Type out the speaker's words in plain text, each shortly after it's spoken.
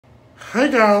Hey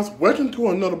guys, welcome to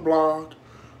another vlog.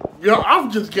 Yo,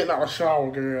 I'm just getting out of the shower,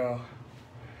 girl.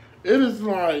 It is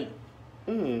like,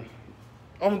 I'm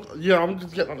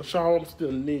just getting out of the shower. I'm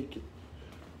still naked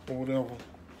or whatever.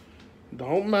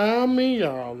 Don't mind me,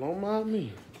 y'all. Don't mind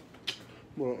me.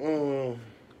 But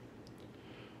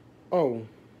oh,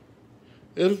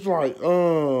 it's like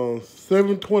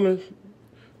 7:20,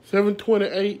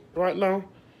 7:28 right now.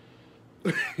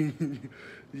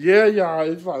 Yeah, y'all,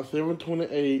 it's like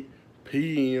 7:28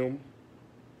 p.m.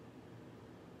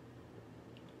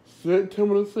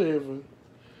 September the 7th.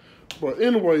 But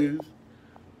anyways,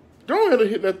 go ahead and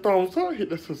hit that thumbs up, hit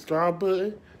that subscribe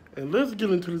button, and let's get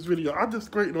into this video. I just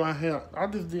straightened my hair. I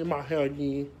just did my hair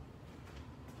again.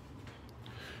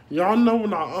 Y'all know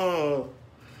when I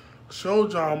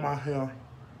showed y'all my hair,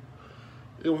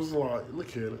 it was like,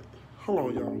 look at it. Hold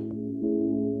on, y'all.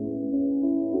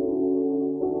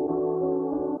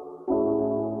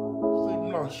 See,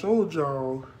 when I showed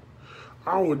y'all,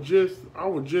 I was just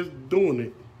doing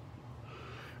it.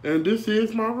 And this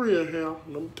is my real hair.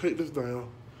 Let me take this down.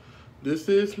 This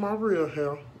is my real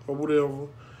hair, or whatever.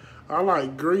 I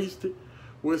like greased it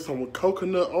with some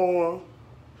coconut oil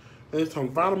and some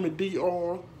vitamin D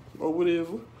oil, or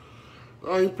whatever.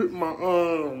 I ain't put my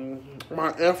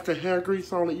African hair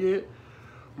grease on it yet.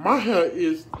 My hair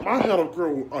will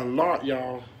grow a lot,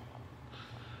 y'all.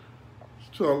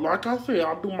 So like I said,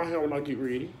 I do my hair when I get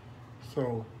ready.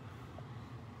 So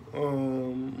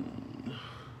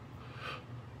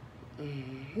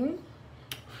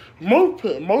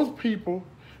most people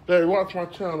that watch my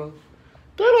channel,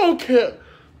 they don't care.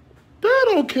 They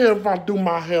don't care if I do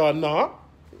my hair or not.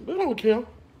 They don't care.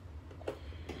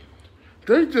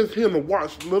 They just here to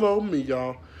watch little old me,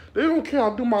 y'all. They don't care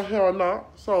I do my hair or not.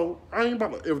 So I ain't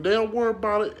about to, if they don't worry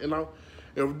about it, and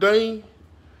if they ain't,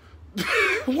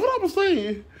 what I'm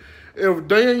saying, if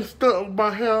they ain't stuck with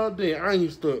my hair, then I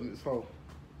ain't stuck with it. So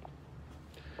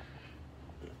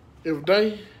if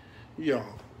they,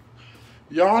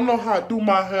 y'all know how I do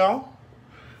my hair.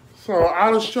 So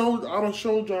I done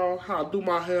showed y'all how I do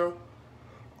my hair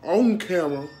on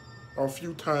camera a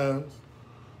few times.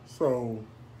 So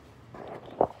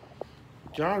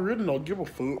y'all really don't give a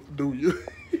fuck, do you?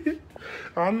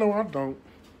 I know I don't.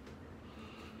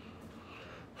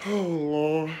 Oh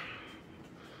Lord.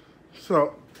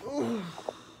 So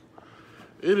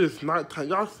it is nighttime.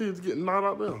 Y'all see it's getting night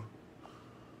out there.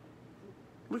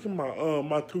 Look at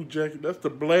my two jackets. That's the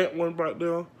black one right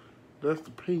there. That's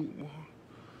the pink one.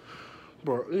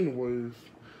 But anyways,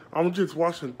 I'm just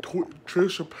watching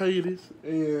Trisha Paytas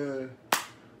and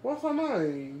what's her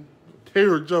name?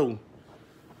 Tara Joe.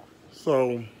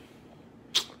 So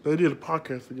they did a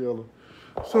podcast together.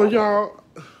 So y'all,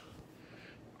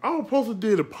 I was supposed to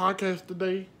do the podcast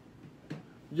today.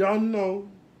 Y'all know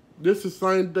this is the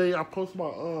same day I post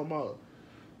my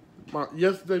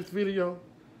yesterday's video.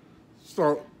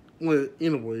 So, well,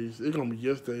 anyways, it's gonna be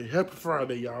yesterday. Happy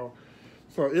Friday, y'all.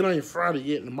 So it ain't Friday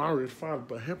yet, tomorrow is Friday,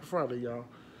 but happy Friday, y'all.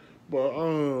 But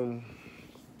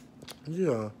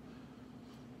yeah.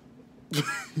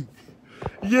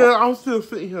 Yeah, I'm still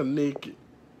sitting here naked.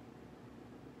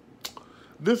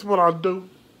 This is what I do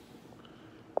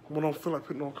when I don't feel like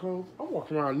putting on clothes. I walk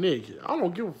around naked. I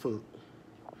don't give a fuck.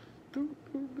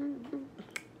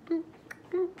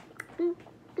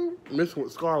 Messing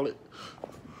with Scarlett.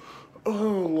 Oh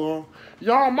Lord,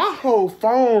 y'all, my whole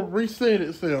phone reset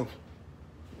itself.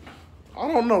 I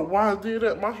don't know why I did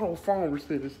that. My whole phone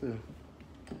reset itself.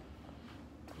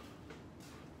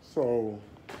 So,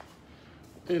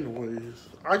 anyways,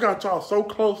 I got y'all so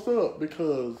close up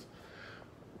because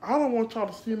I don't want y'all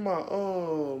to see my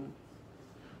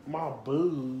my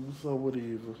boobs or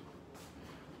whatever.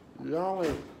 Y'all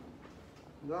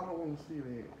don't want to see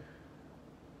that.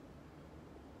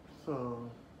 So,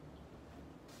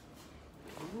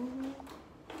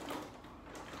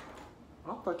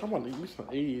 I think I'm gonna eat me some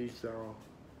eggs, y'all.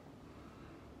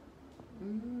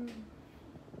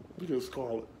 Look at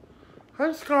Scarlett.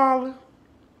 Hey, Scarlett.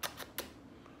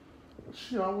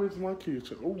 She always in my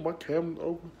kitchen. Oh, my cabinet's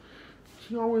open.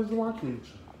 She always in my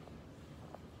kitchen.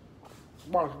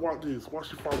 Watch this. Watch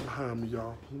she follow behind me,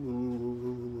 y'all.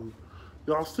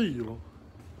 Y'all see you.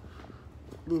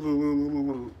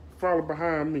 Follow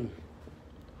behind me.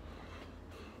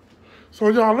 So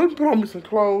y'all, let me put on me some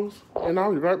clothes, and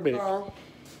I'll be right back.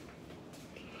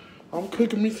 I'm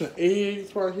cooking me some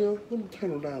eggs right here. Let me turn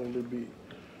them down a little bit.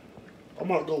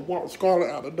 I'm about to go walk Scarlett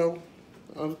out the door.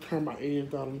 I'll turn my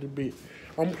eggs down a little bit.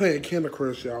 I'm playing Candy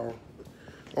Crush, y'all,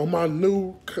 on my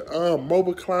new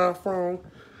mobile cloud phone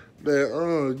that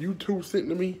YouTube sent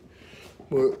to me.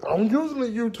 But I'm using the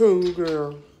YouTube,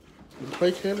 girl, to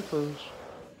play Candy Crush.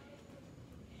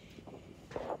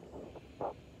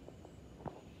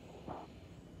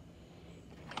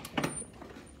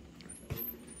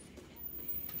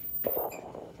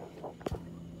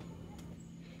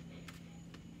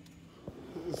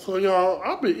 So y'all,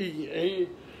 I've been eating eggs.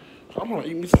 I'm gonna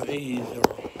eat me some eggs,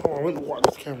 y'all. Hold on, let me watch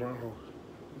this camera out.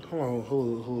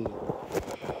 Hold on.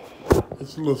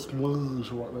 It's a little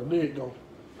smudge right there. There you go.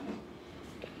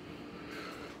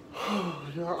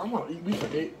 Y'all, I'm gonna eat me some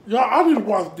eggs. Y'all, I need to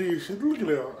wash this shit. Look at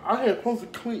that. I had supposed to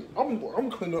clean. I'm gonna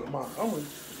clean up my.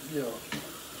 Yeah.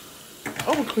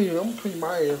 I'm gonna clean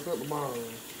my ass up tomorrow.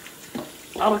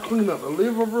 I done clean up the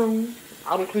living room.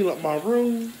 I done clean up my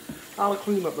room. I done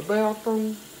clean up the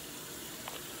bathroom.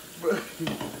 But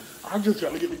I just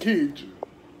gotta get the kitchen.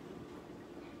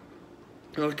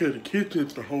 Okay, the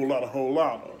kitchen's a whole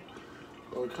lot.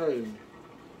 Okay.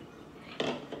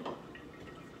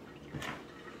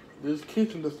 This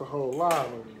kitchen is a whole lot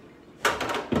of it.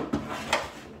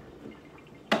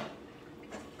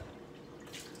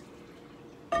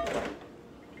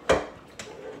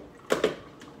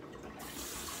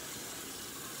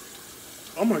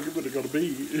 I'm gonna get ready to go to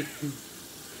bed.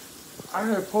 I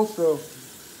had supposed to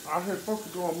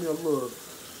go on me a little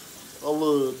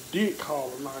dick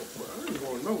call tonight, but I ain't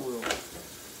going nowhere.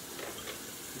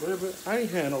 Baby, I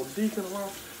ain't had no dick in a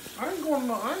while. I ain't going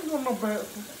no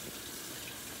bathroom.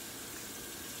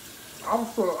 I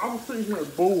was sitting here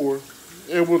bored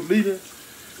and was leading.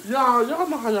 Y'all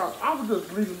know how y'all. I was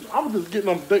just getting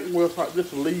on the dating website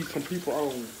just to lead some people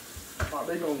on. Like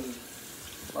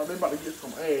they about to get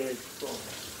some ass. So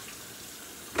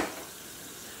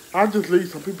I just lead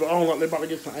some people on like they about to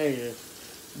get some ass.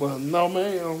 But no,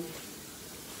 man.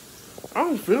 I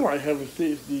don't feel like having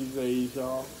sex these days,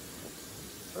 y'all.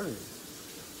 Hey,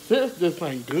 sex just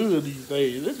ain't good these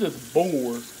days. It's just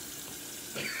boring.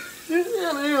 It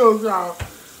really is, y'all.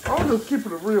 I'm just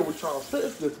keeping it real with y'all.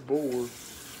 Sex just boring.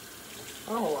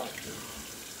 I don't like it.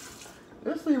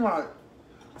 It seems like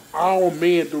all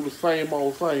men do the same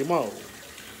old. I ain't got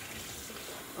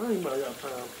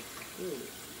time.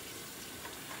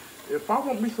 If I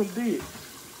want me some dick,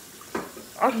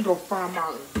 I can go find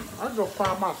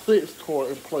my sex toy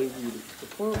and play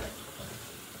with it.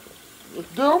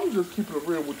 I'm just keeping it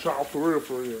real with y'all, for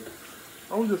real.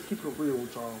 I'm just keeping it real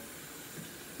with y'all.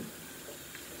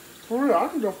 For real, I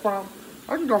can go find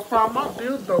my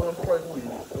dildo and play with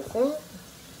it. The fuck?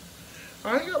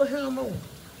 I ain't gotta have no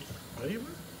baby.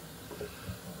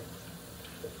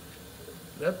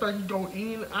 That thing go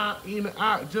in and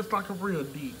out, just like a real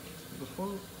dick. The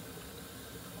fuck?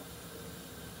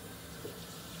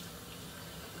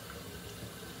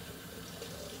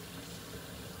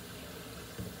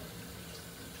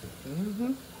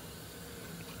 Mm-hmm.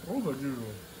 Oh, that's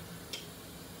good.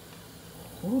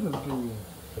 Oh, that's good.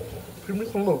 Give me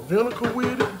some little vinegar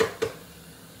with it.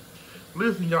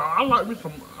 Listen, y'all, I like me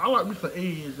some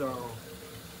eggs, y'all.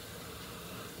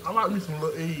 I like me some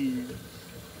little eggs.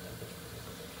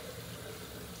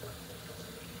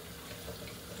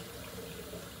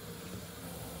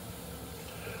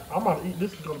 I'm about to eat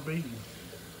this and go to bed.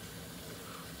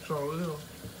 So, yeah.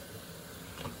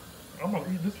 I'm about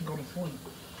to eat this and go to sleep.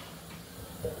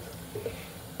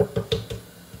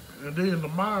 And then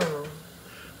tomorrow,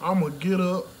 I'm going to get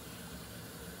up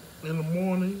in the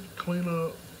morning, clean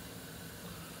up.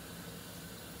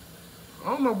 I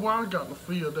don't know why I got to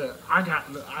feel that. I got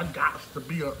to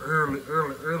be up early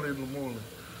in the morning.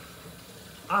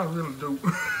 I really do.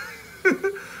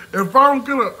 If I don't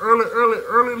get up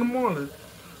early in the morning,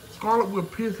 Scarlett will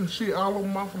piss and shit all over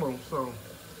my floor. So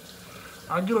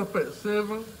I get up at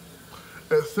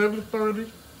 7:30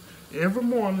 every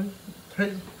morning,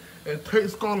 take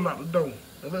Scarlett out the door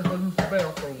and let her use the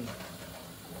bathroom.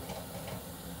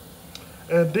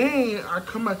 And then I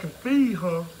come back and feed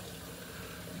her.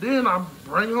 Then I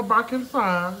bring her back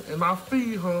inside and I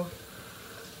feed her.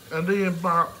 And then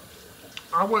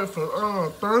I wait for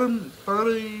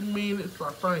 30 minutes,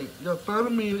 I think. Yeah, 30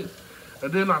 minutes.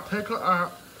 And then I take her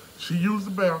out. She used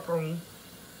the bathroom.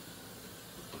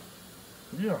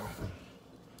 Yeah.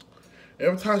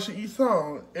 Every time she eats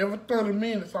something, every 30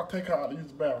 minutes I take her out to use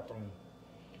the bathroom.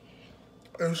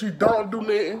 If she don't do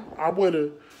nothing,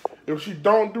 if she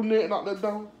don't do nothing out that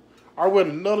door, I wait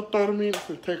another 30 minutes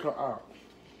and take her out.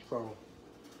 So,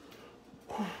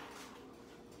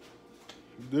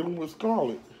 dealing with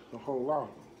Scarlett a whole lot.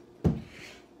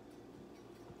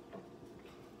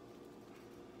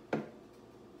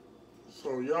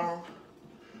 So y'all,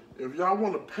 if y'all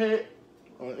want a pet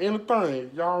or anything,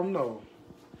 y'all know.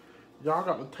 Y'all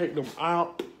got to take them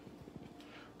out.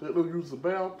 Let them use the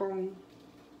bathroom.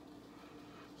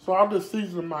 So I just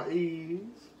season my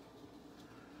eggs.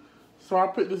 So I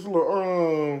put this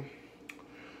little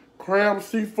crab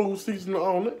seafood seasoning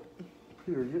on it.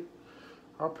 Period.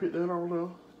 I put that on there.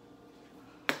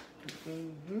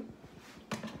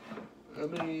 And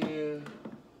then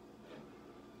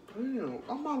Damn,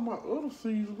 I'm out of my other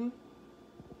seasoning.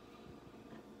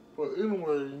 But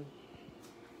anyway,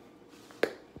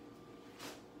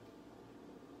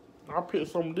 I put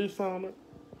some of this on it.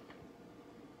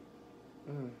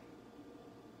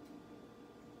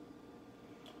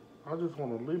 I just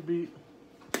want a little bit.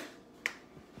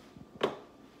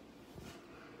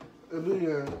 And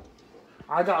then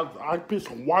I put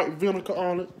some white vinegar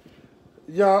on it.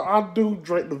 Yeah, I do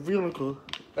drink the vinegar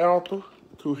after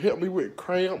to help me with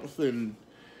cramps and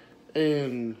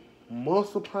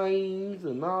muscle pains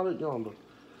and all that yonder.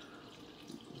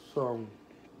 So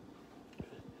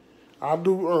I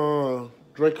do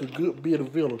drink a good bit of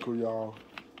vinegar, y'all.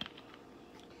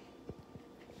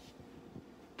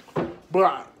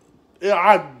 But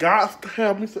I got to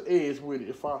have me some eggs with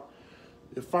it.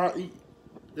 If I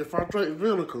drink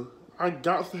vinegar, I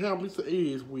got to have me some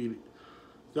eggs with it.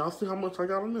 Y'all see how much I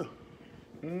got in there?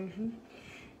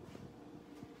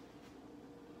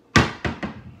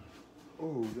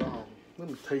 Oh, y'all, let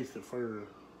me taste it first.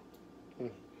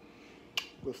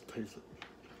 Let's taste it.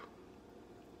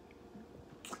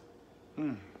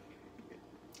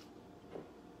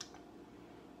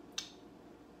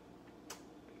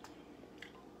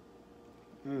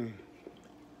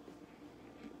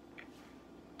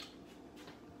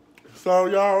 So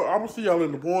y'all, I'm gonna see y'all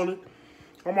in the morning.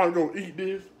 I'm about to go eat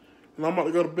this, and I'm about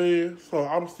to go to bed. So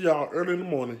I'm gonna see y'all early in the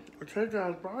morning. Okay,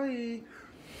 guys, bye.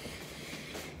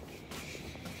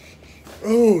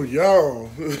 Oh,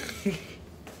 y'all.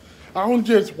 I'm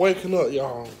just waking up,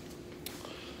 y'all.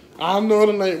 I know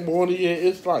it ain't morning yet.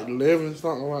 It's like 11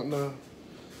 something right now.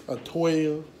 Or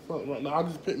 12 something right now. I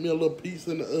just put me a little piece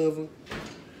in the oven.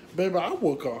 Baby, I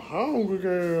woke up hungry,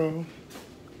 girl.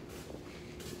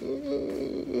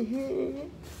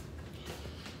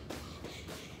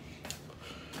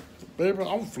 Baby,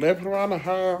 I'm flapping around the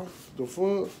house. The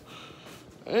fuck?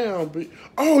 Damn, bitch.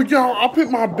 Oh, y'all, I put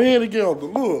my bed together.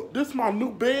 Look, this is my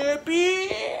new bed,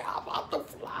 bitch. I'm about to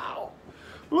fly.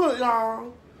 Look,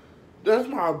 y'all. That's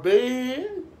my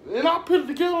bed. And I put it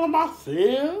together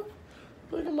myself.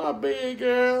 Look at my bed,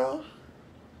 girl.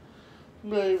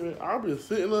 Baby, I've been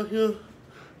sitting up here.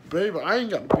 Baby, I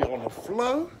ain't got to be on the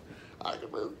floor. I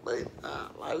can just lay down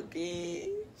like this.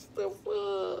 The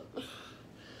fuck?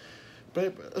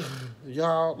 Baby,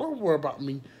 y'all, don't worry about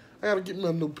me. I gotta get me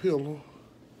a new pillow.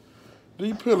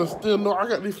 These pillows still know. I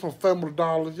got these from Family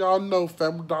Dollars. Y'all know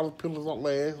Family Dollar pillows don't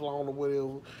last long or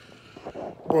whatever.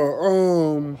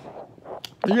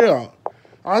 But, yeah.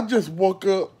 I just woke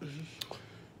up.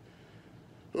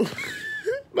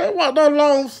 That wasn't no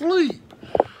long sleep.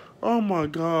 Oh, my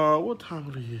God. What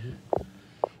time it is?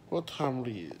 What time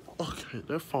it is? Okay,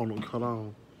 that phone will cut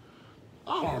on.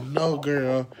 I don't know,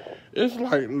 girl. It's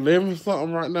like 11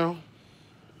 something right now.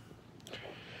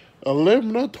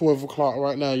 11 or 12 o'clock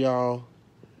right now, y'all.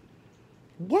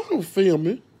 Why I'm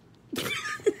filming?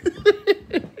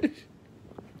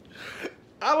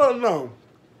 I don't know.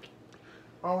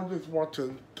 I was just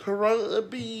watching Turtle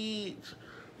Beach.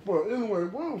 But anyway,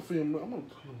 while I'm filming, I'm gonna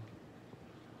tell you.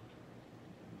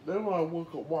 That's why I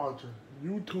woke up watching.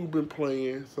 YouTube been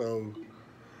playing, so.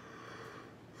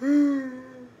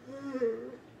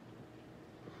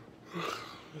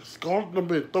 Skunk done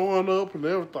been throwing up and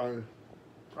everything.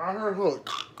 I heard her.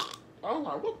 I was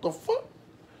like, what the fuck?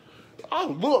 I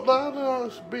looked down there,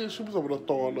 bitch, she was over there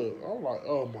throwing up. I was like,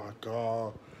 oh my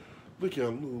God. Look at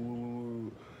her.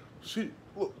 Look. She,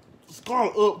 look,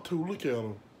 Scarlett up too. Look at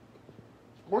her.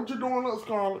 What you doing up,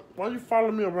 Scarlett? Why you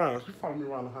following me around? She following me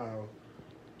around the house.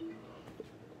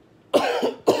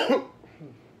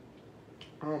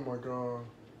 Oh my God.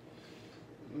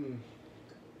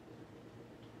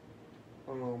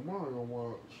 What am I gonna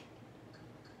watch?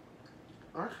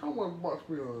 I can't want to watch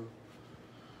me on.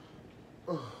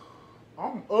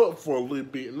 I'm up for a little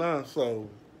bit now, so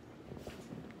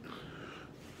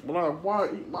when I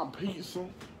eat my pizza,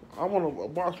 I want to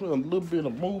watch me a little bit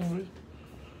of movie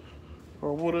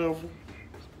or whatever.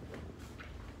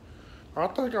 I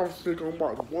think I'm still gonna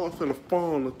watch Once in a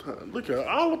Fun time. Look at her,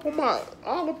 all up on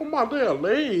my damn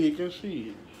leg and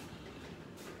shit.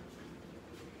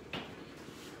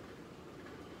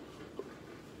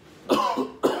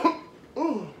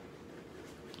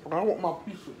 I want my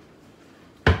pizza.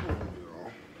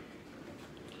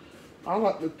 I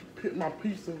like to put my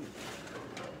pizza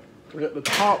at the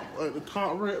top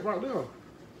rack right there.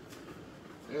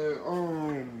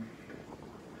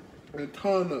 And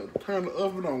turn the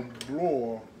oven on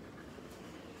blow.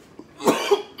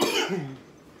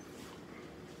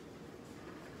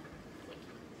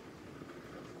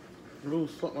 There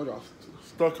was something I got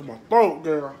stuck in my throat,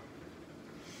 girl.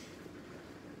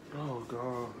 Oh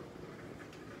God.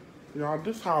 Y'all,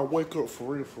 this how I wake up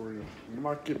for real, for real. When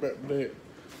I get back to that, it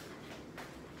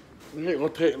ain't gonna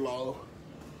take long.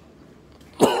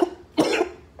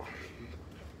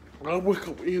 I wake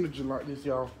up with energy like this,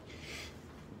 y'all.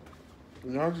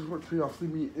 And y'all just wait till y'all see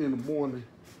me in the morning.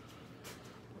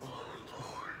 Oh,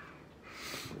 Lord.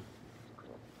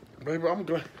 Baby, I'm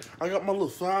glad. I got my little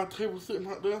side table sitting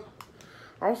out there.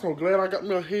 I'm so glad I got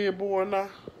me a headboard now.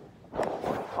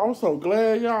 I'm so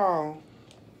glad, y'all.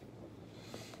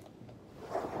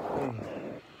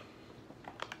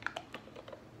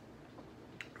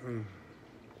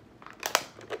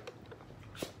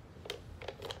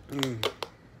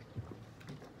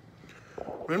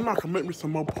 Maybe I can make me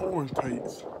some more porn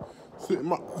tapes. Sit in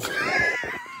my...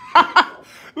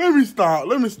 Let me stop,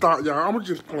 y'all. I'm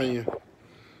just playing.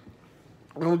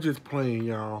 I'm just playing,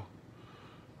 y'all.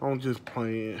 I'm just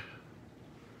playing.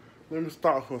 Let me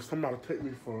stop for somebody take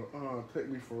me for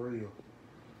real.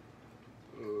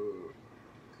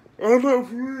 I'm not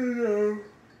for real.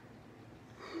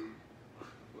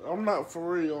 I'm not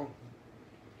for real.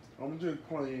 I'm just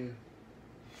playing.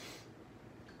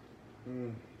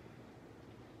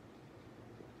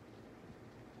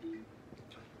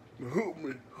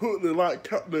 Hook me like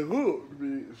Captain Hook,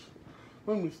 bitch.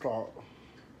 Let me stop.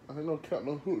 I ain't no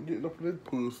Captain Hook getting up in this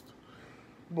puss.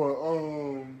 But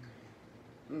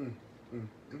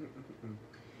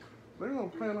they gonna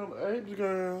Planet of the Apes,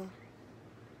 girl.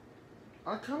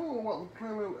 I kinda wanna watch the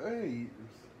Planet of the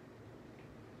Apes.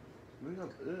 They got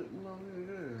the Apes on here,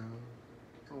 yeah.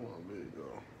 Hold on, there you go.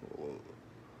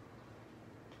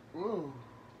 Whoa.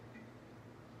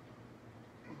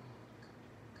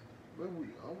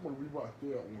 I'm gonna rewatch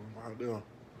that one right there.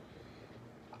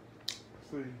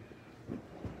 See,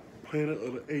 Planet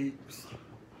of the Apes.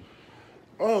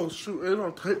 Oh shoot, it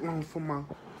don't take long for my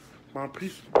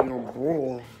piece to be on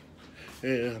broil.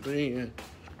 And then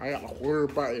I gotta worry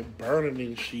about it burning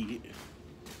and shit.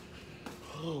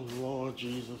 Oh Lord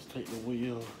Jesus, take the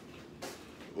wheel.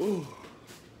 Ooh.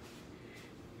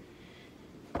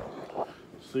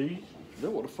 See,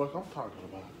 that's what the fuck I'm talking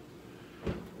about.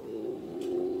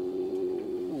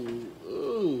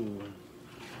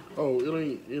 Oh, it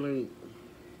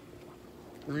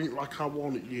ain't like I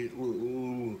want it yet.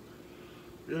 Ooh.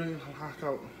 It ain't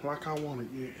like I want it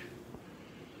yet.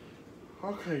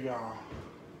 Okay,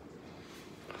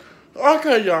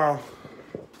 y'all.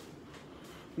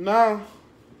 Now,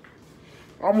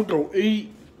 I'm gonna go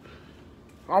eat.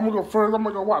 I'm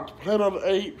gonna go watch Planet of the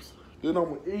Apes. Then I'm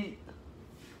gonna eat.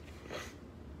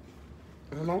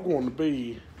 And I'm going to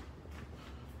bed.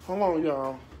 Hold on,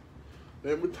 y'all.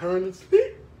 Let me turn this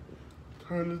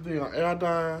down.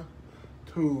 Iodine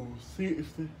to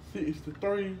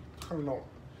 63. Turn it on.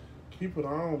 Keep it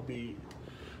on, B.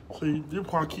 See, this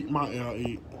probably keep my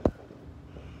L8.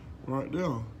 Right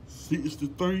there.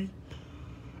 63.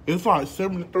 It's like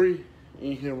 73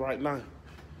 in here right now.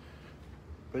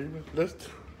 Baby,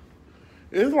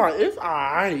 it's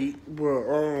alright, but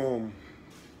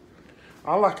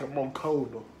I like it more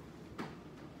colder.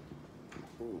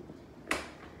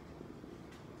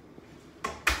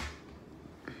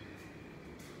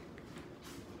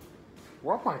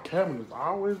 Why my cabinets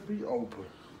always be open?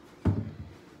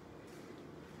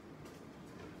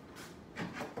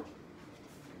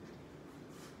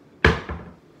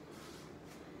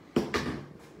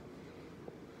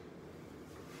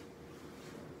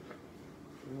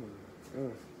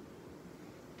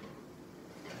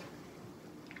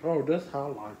 Oh, that's how I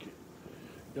like it.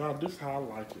 Y'all, this how I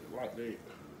like it. Like that.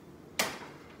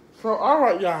 So,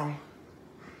 alright, y'all.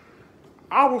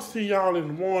 I will see y'all in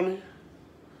the morning.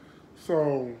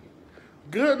 So,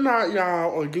 good night,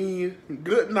 y'all, again.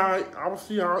 Good night. I will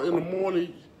see y'all in the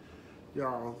morning.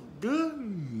 Y'all, good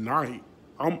night.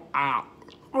 I'm out.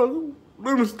 Oh,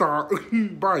 let me start.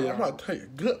 Bye, y'all. I'm about to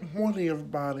take good morning,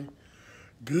 everybody.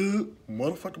 Good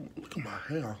motherfucking, look at my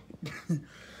hair.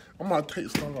 I'm about to take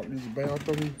Starla use the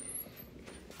bathroom.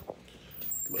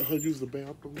 Let her use the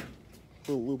bathroom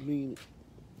for a little minute.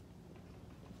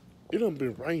 It done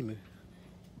been raining.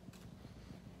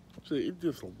 See, it's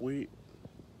just wet.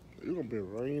 It done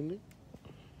been raining.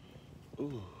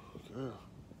 Oh, God.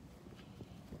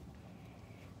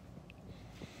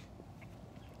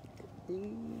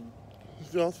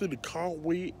 Y'all see the car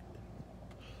wet?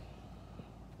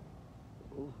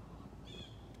 Ooh.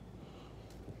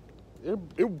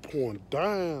 It was pouring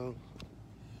down.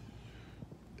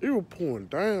 It was pouring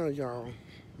down, y'all.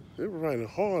 It was raining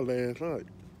hard last night.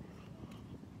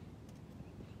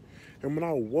 And when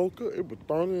I woke up, it was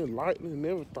thunder and lightning and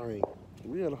everything.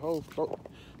 We had a whole storm.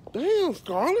 Damn,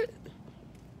 Scarlett.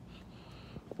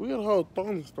 We had a whole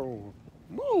thunderstorm.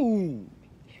 Move.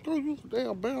 Go use the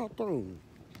damn bathroom.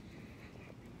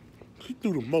 She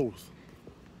do the most.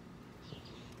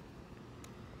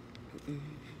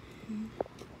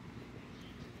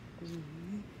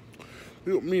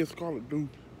 Look, me and Scarlett do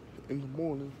in the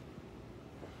morning.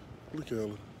 Look at her.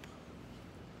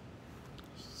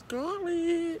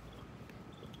 Scarlett.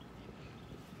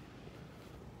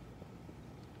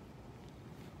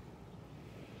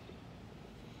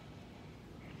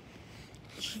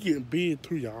 She getting big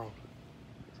too, y'all.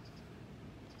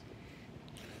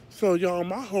 So, y'all,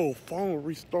 my whole phone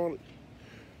restarted.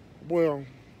 Well,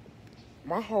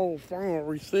 my whole phone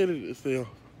resetted itself.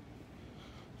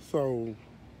 So,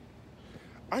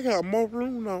 I got more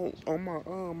room now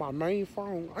on my main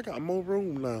phone. I got more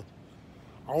room now.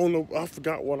 I don't know. I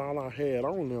forgot what all I had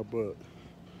on there, but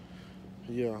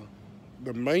yeah,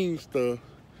 the main stuff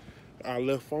I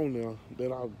left on there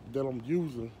that I'm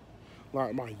using,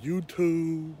 like my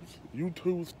YouTube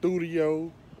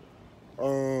Studio,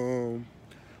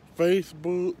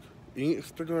 Facebook,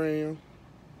 Instagram.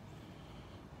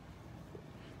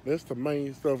 That's the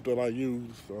main stuff that I use.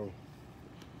 So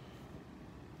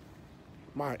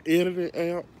my editing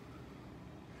app,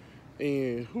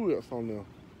 and who else on there?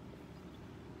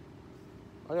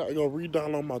 I gotta go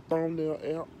re-download my thumbnail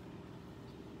app.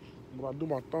 When I do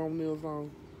my thumbnails on,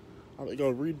 I gotta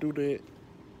go redo that.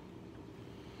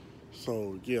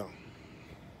 So yeah,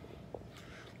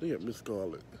 look at Miss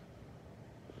Scarlett.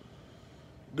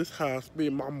 This how I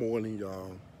spend my morning,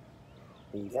 y'all.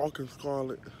 Walking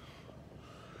Scarlett.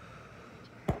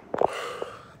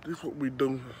 This what we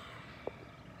do.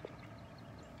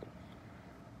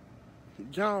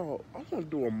 Y'all, I'm gonna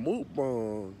do a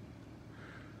mukbang.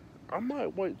 I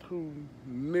might wait till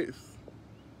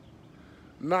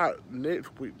not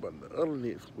next week, but the other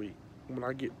next week when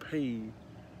I get paid.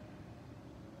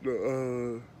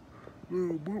 The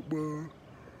little mukbang.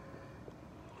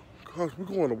 Cause we're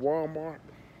going to Walmart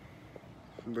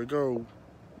to go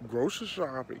grocery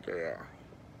shopping, yeah.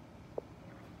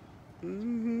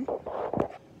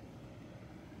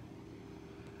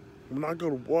 When I go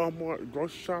to Walmart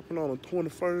grocery shopping on the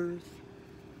 21st,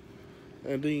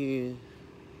 and then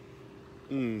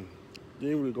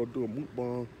we go do a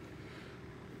mukbang.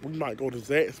 We might go to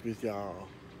Zaxby's, y'all.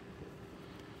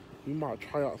 We might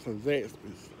try out some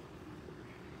Zaxby's.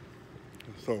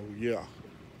 So yeah.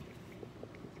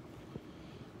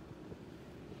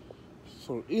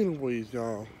 So anyways,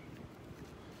 y'all,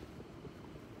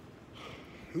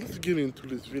 let's get into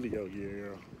this video,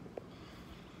 yeah.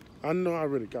 I know I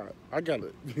got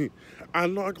it. I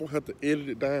know I'm gonna have to edit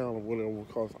it down or whatever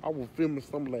because I was filming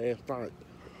some last night.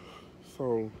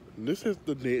 So this is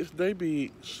the next day,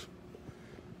 bitch.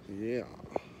 Yeah.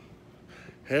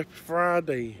 Happy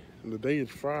Friday. The day is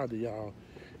Friday, y'all.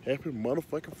 Happy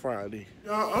motherfucking Friday.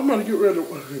 Y'all, I'm gonna get ready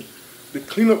to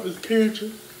clean up this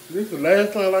kitchen. This is the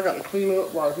last time I got to clean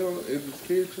up right here in this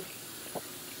kitchen.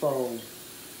 So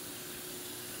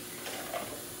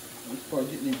I'm just gonna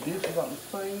get these dishes out the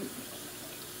sink.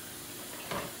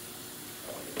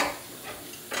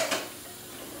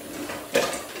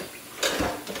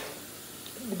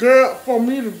 Girl, for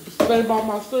me to stay by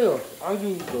myself, I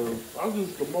use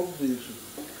the most dishes.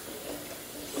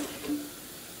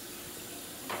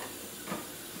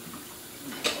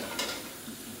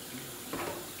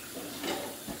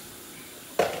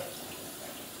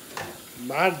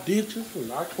 My dishes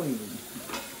and I clean them.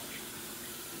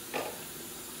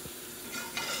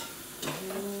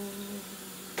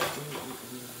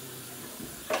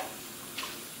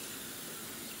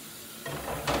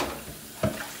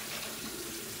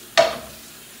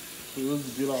 So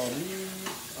let's get all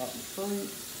these out the sink.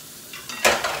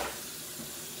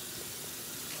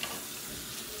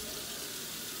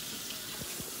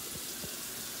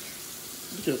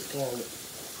 Look at Scarlett.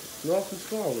 Nothing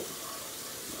Scarlett.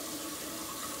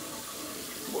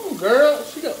 Oh, girl,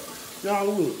 y'all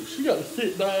look, she got to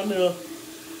sit down there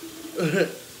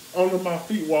under my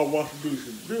feet while washing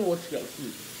dishes. Then what she got to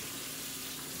do?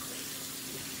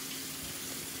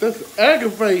 That's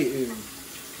aggravating.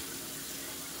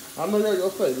 I know y'all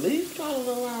gonna say, leave Scarlett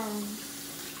alone.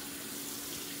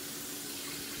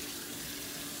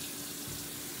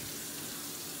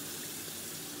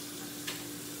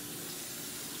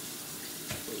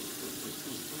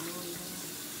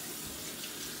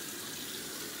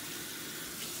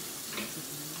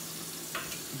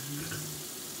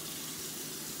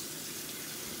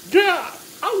 Yeah,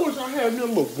 I wish I had me a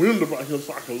little window right here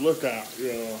so I could look out,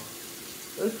 yeah.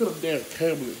 They put up damn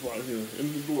cabinets right here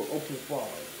and just do an open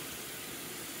fire.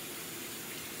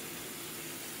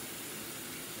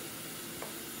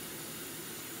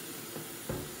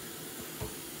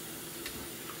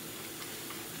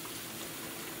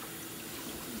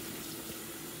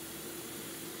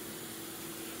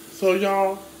 So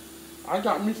y'all, I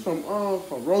got me some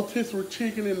rotisserie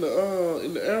chicken in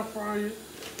the air fryer.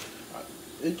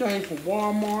 It came from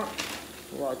Walmart.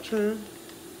 Right here.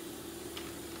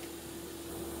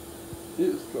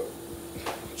 It's the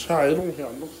child. It don't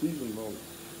have no seasoning on it.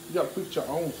 You gotta put your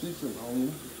own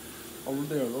seasoning on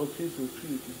the damn rotisserie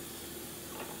chicken.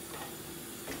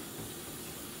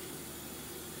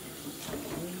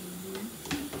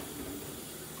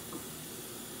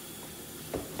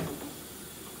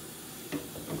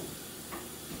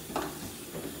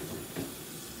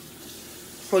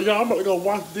 So y'all, I'm about to go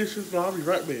wash dishes, and I'll be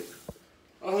right back.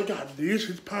 I got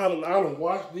dishes piled out and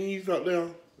wash these out there,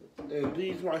 and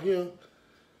these right here.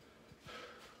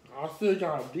 I still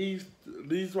got these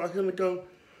right here to go.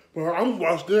 But I'm gonna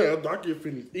wash that after I get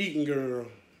finished eating, girl.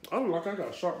 I look like I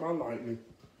got shot by lightning.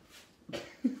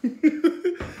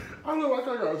 I look like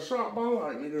I got shot by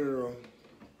lightning, girl.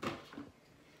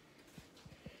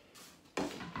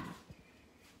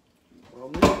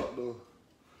 I'm about to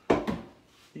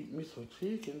eat me some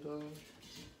chicken, though.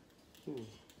 Ooh,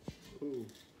 ooh,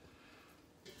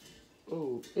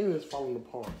 ooh, and it's falling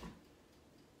apart.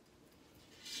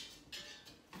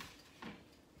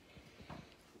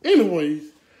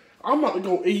 Anyways, I'm about to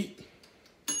go eat,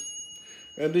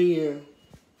 and then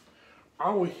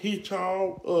I will hit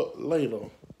y'all up later.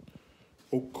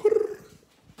 Okay.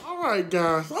 Alright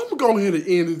guys, I'm gonna go ahead and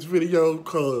end this video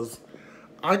because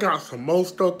I got some more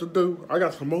stuff to do. I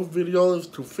got some more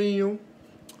videos to film.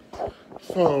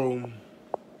 So,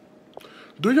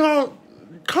 do y'all,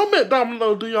 comment down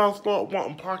below, do y'all start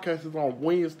wanting podcasts on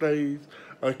Wednesdays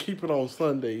or keep it on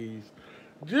Sundays?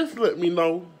 Just let me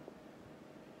know.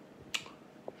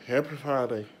 Happy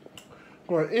Friday.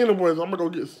 Well, anyways, I'm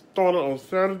going to get started on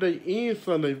Saturday and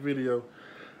Sunday video.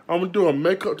 I'm going to do a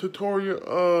makeup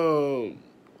tutorial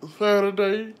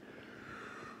Saturday.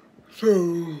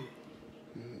 So,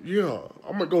 yeah,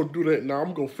 I'm going to go do that now.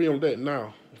 I'm going to film that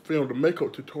now. Film the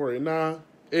makeup tutorial now.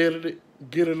 Edit it.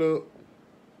 Get it up.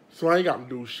 So I ain't got to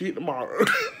do shit tomorrow.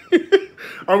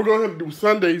 I'm going to do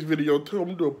Sunday's video too.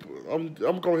 I'm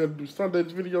going to do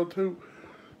Sunday's video too.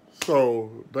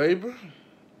 So, baby.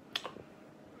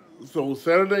 So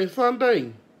Saturday and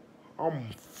Sunday, I'm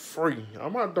free. I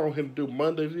might go ahead and do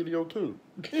Monday's video too.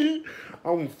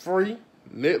 I'm free,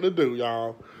 nothing to do,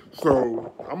 y'all.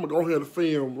 So I'm gonna go ahead and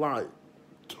film like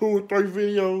 2 or 3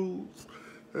 videos,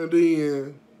 and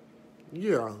then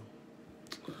yeah.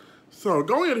 So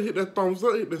go ahead and hit that thumbs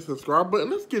up, hit that subscribe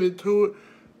button. Let's get into it.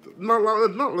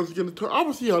 Let's get into it. I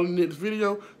will see y'all in the next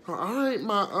video. So, all right,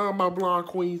 my blonde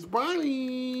queens,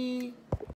 bye.